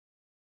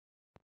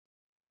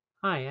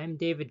Hi, I'm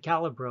David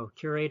Calabro,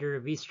 curator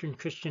of Eastern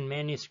Christian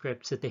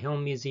manuscripts at the Hill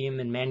Museum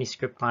and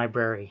Manuscript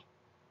Library.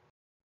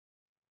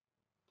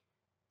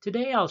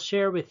 Today I'll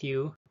share with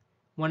you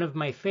one of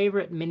my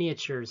favorite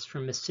miniatures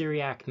from a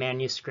Syriac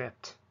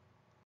manuscript.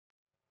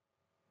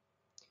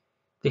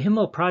 The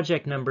Himmel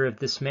project number of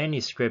this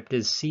manuscript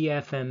is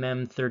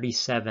CFMM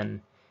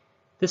 37.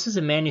 This is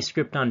a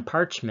manuscript on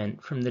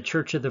parchment from the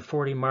Church of the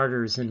 40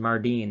 Martyrs in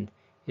Mardin,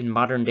 in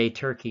modern-day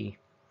Turkey.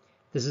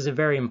 This is a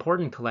very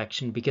important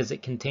collection because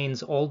it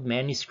contains old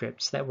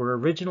manuscripts that were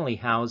originally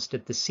housed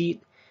at the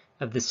seat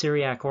of the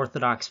Syriac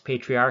Orthodox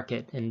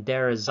Patriarchate in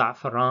Deir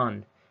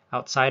Za'faran,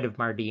 outside of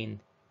Mardin.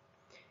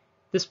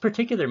 This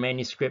particular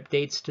manuscript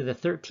dates to the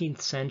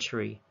 13th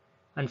century.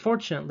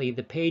 Unfortunately,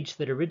 the page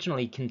that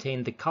originally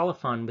contained the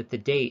colophon with the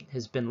date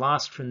has been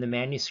lost from the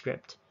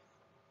manuscript.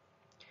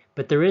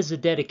 But there is a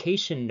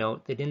dedication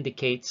note that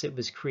indicates it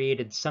was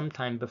created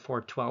sometime before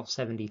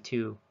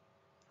 1272.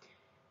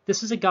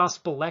 This is a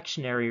gospel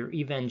lectionary or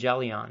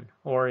evangelion,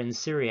 or in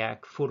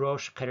Syriac,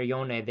 Furosh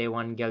Karyone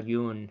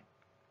Evangelion,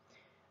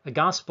 a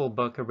gospel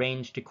book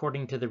arranged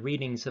according to the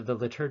readings of the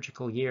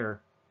liturgical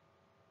year.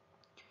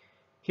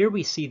 Here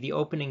we see the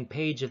opening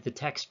page of the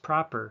text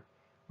proper,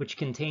 which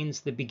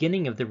contains the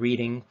beginning of the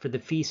reading for the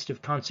Feast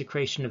of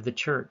Consecration of the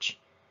Church,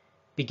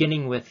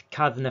 beginning with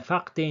Kad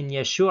nefakte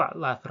Yeshua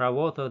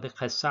lathrawoto de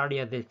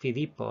Caesarea de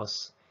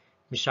Philippos,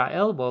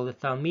 Mishael bo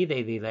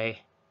lethalmide dile,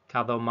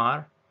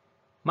 Kadomar,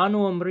 Manu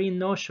omri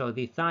nosho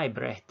di thai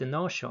brecht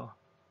nosho.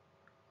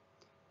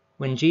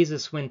 When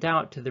Jesus went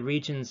out to the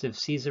regions of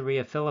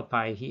Caesarea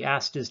Philippi, he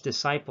asked his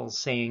disciples,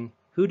 saying,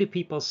 "Who do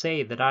people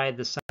say that I,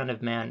 the Son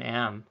of Man,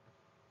 am?"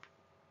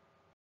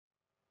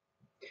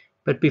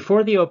 But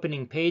before the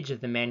opening page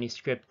of the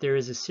manuscript, there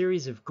is a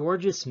series of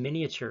gorgeous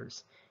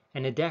miniatures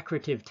and a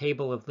decorative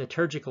table of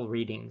liturgical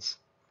readings.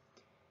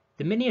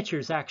 The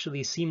miniatures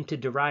actually seem to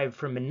derive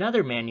from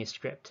another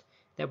manuscript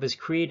that was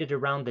created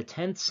around the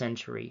 10th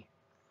century.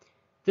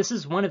 This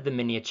is one of the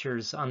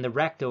miniatures on the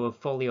recto of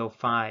folio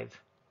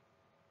 5.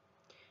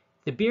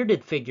 The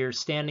bearded figure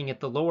standing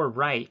at the lower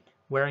right,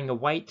 wearing a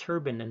white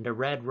turban and a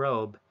red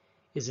robe,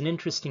 is an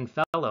interesting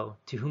fellow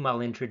to whom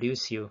I'll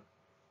introduce you.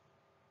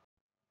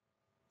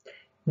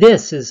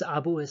 This is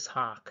Abu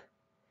Ishaq.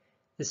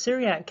 The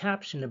Syriac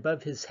caption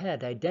above his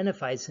head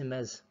identifies him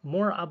as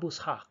Mor Abu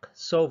Ishaq,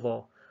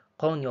 Sovo,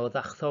 Konyo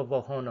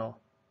Dachthovo Hono,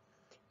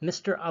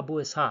 Mr. Abu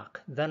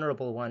Ishaq,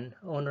 Venerable One,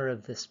 owner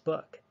of this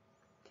book.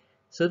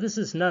 So this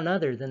is none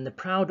other than the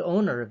proud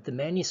owner of the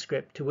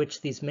manuscript to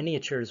which these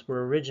miniatures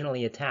were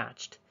originally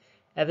attached,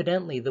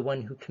 evidently the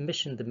one who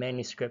commissioned the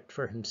manuscript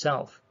for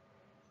himself.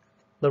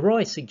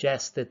 Leroy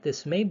suggests that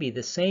this may be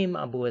the same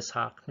Abu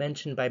Ishaq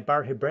mentioned by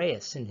Bar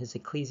Hebraeus in his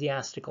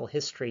ecclesiastical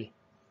history.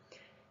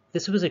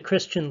 This was a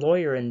Christian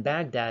lawyer in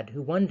Baghdad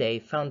who one day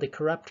found the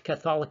corrupt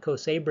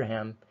Catholicos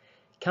Abraham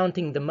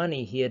counting the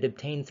money he had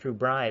obtained through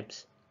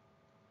bribes.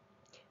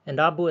 And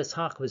Abu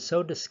Ishaq was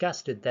so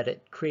disgusted that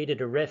it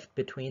created a rift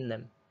between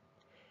them.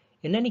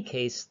 In any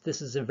case,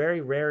 this is a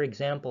very rare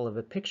example of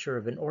a picture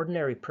of an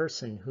ordinary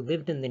person who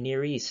lived in the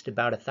Near East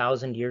about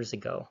 1,000 years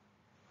ago.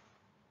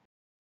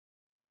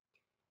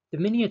 The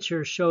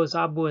miniature shows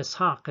Abu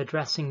Ishaq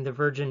addressing the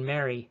Virgin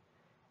Mary,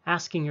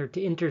 asking her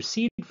to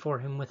intercede for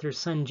him with her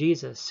son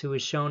Jesus, who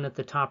is shown at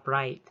the top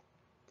right.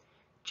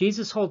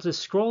 Jesus holds a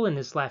scroll in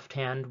his left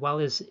hand, while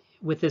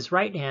with his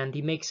right hand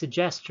he makes a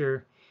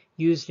gesture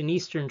used in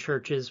Eastern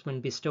churches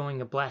when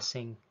bestowing a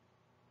blessing.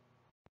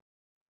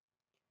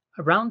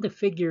 Around the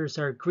figures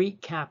are Greek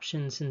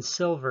captions in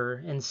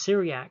silver and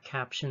Syriac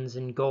captions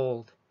in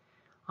gold.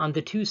 On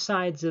the two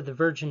sides of the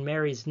Virgin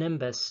Mary's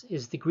nimbus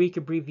is the Greek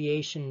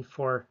abbreviation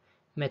for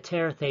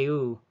Mater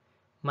Theou,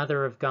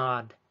 Mother of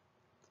God.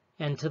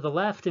 And to the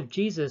left of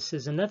Jesus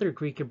is another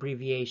Greek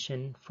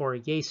abbreviation for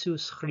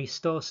Jesus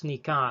Christos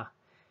Nika,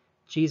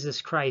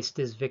 Jesus Christ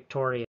is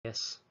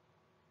victorious.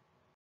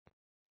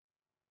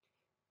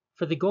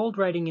 For the gold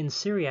writing in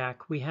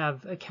Syriac, we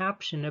have a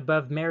caption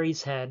above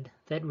Mary's head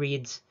that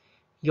reads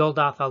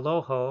Yoldath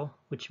Aloho,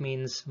 which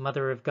means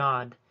Mother of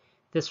God.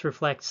 This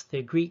reflects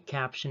the Greek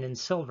caption in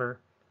silver.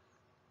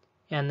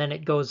 And then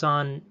it goes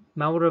on,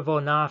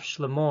 Mauravo nafsh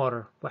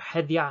lemor,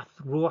 wahedyath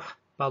ruh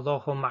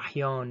baloho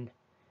mahyon.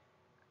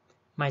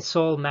 My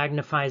soul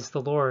magnifies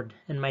the Lord,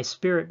 and my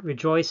spirit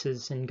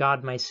rejoices in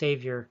God my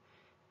Savior,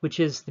 which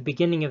is the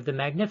beginning of the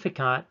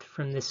Magnificat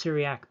from the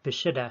Syriac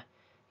Peshitta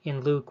in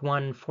Luke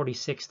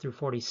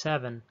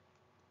 1:46-47.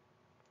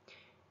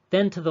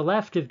 Then to the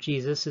left of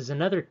Jesus is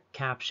another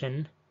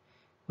caption,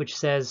 which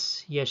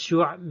says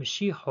Yeshua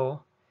Mashiach,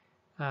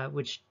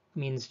 which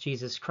means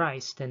Jesus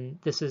Christ. And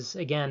this is,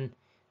 again,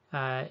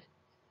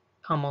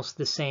 almost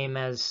the same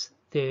as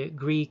the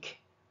Greek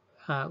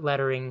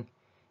lettering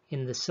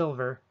in the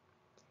silver.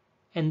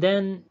 And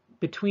then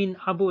between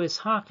Abu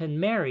Ishaq and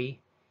Mary,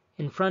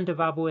 in front of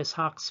Abu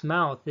Ishaq's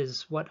mouth,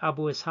 is what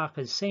Abu Ishaq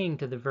is saying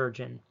to the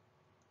Virgin.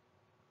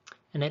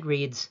 And it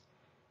reads,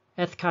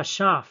 Eth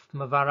kashaf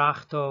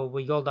mavarachto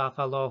v'yoldath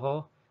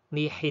aloho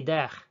li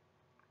hidech,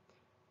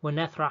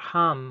 v'neth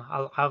raham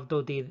al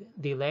avdo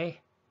dile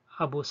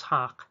Abu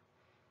Ishaq.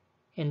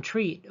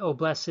 Entreat, O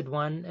Blessed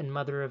One and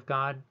Mother of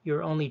God,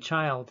 your only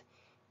child,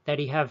 that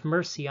he have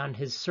mercy on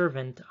his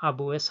servant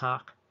Abu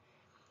Ishaq.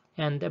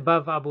 And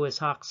above Abu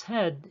Ishaq's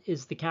head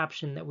is the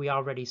caption that we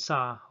already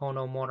saw,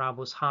 Hono mor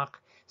Abu Ishaq,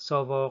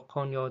 sovo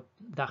konyo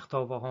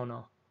dachtovo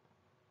hono.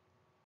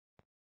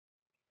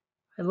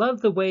 I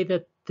love the way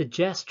that the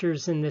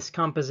gestures in this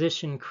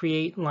composition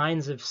create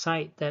lines of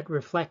sight that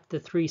reflect the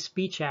three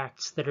speech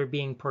acts that are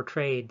being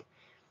portrayed.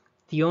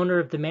 The owner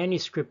of the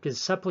manuscript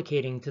is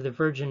supplicating to the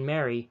Virgin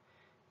Mary.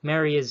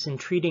 Mary is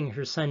entreating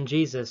her son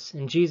Jesus,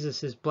 and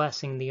Jesus is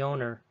blessing the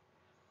owner.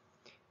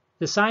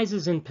 The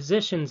sizes and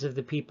positions of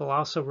the people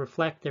also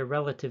reflect their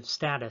relative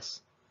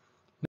status.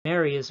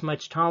 Mary is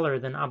much taller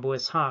than Abu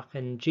Ishaq,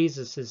 and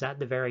Jesus is at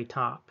the very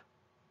top.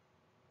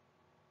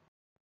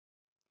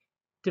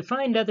 To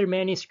find other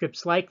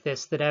manuscripts like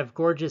this that have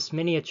gorgeous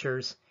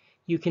miniatures,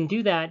 you can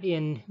do that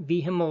in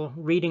vHimmel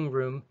Reading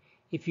Room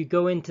if you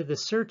go into the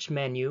search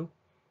menu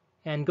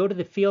and go to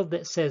the field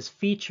that says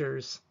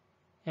Features,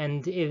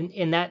 and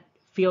in that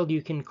field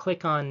you can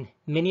click on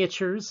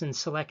Miniatures and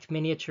select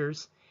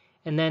Miniatures,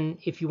 and then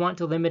if you want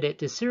to limit it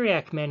to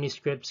Syriac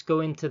manuscripts,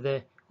 go into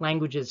the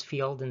Languages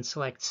field and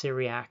select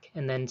Syriac,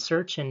 and then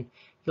search, and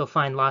you'll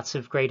find lots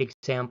of great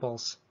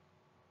examples.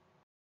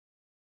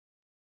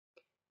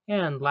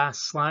 And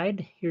last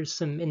slide, here's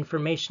some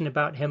information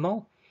about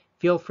Himmel.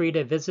 Feel free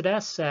to visit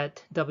us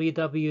at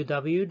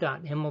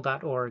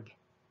www.himmel.org.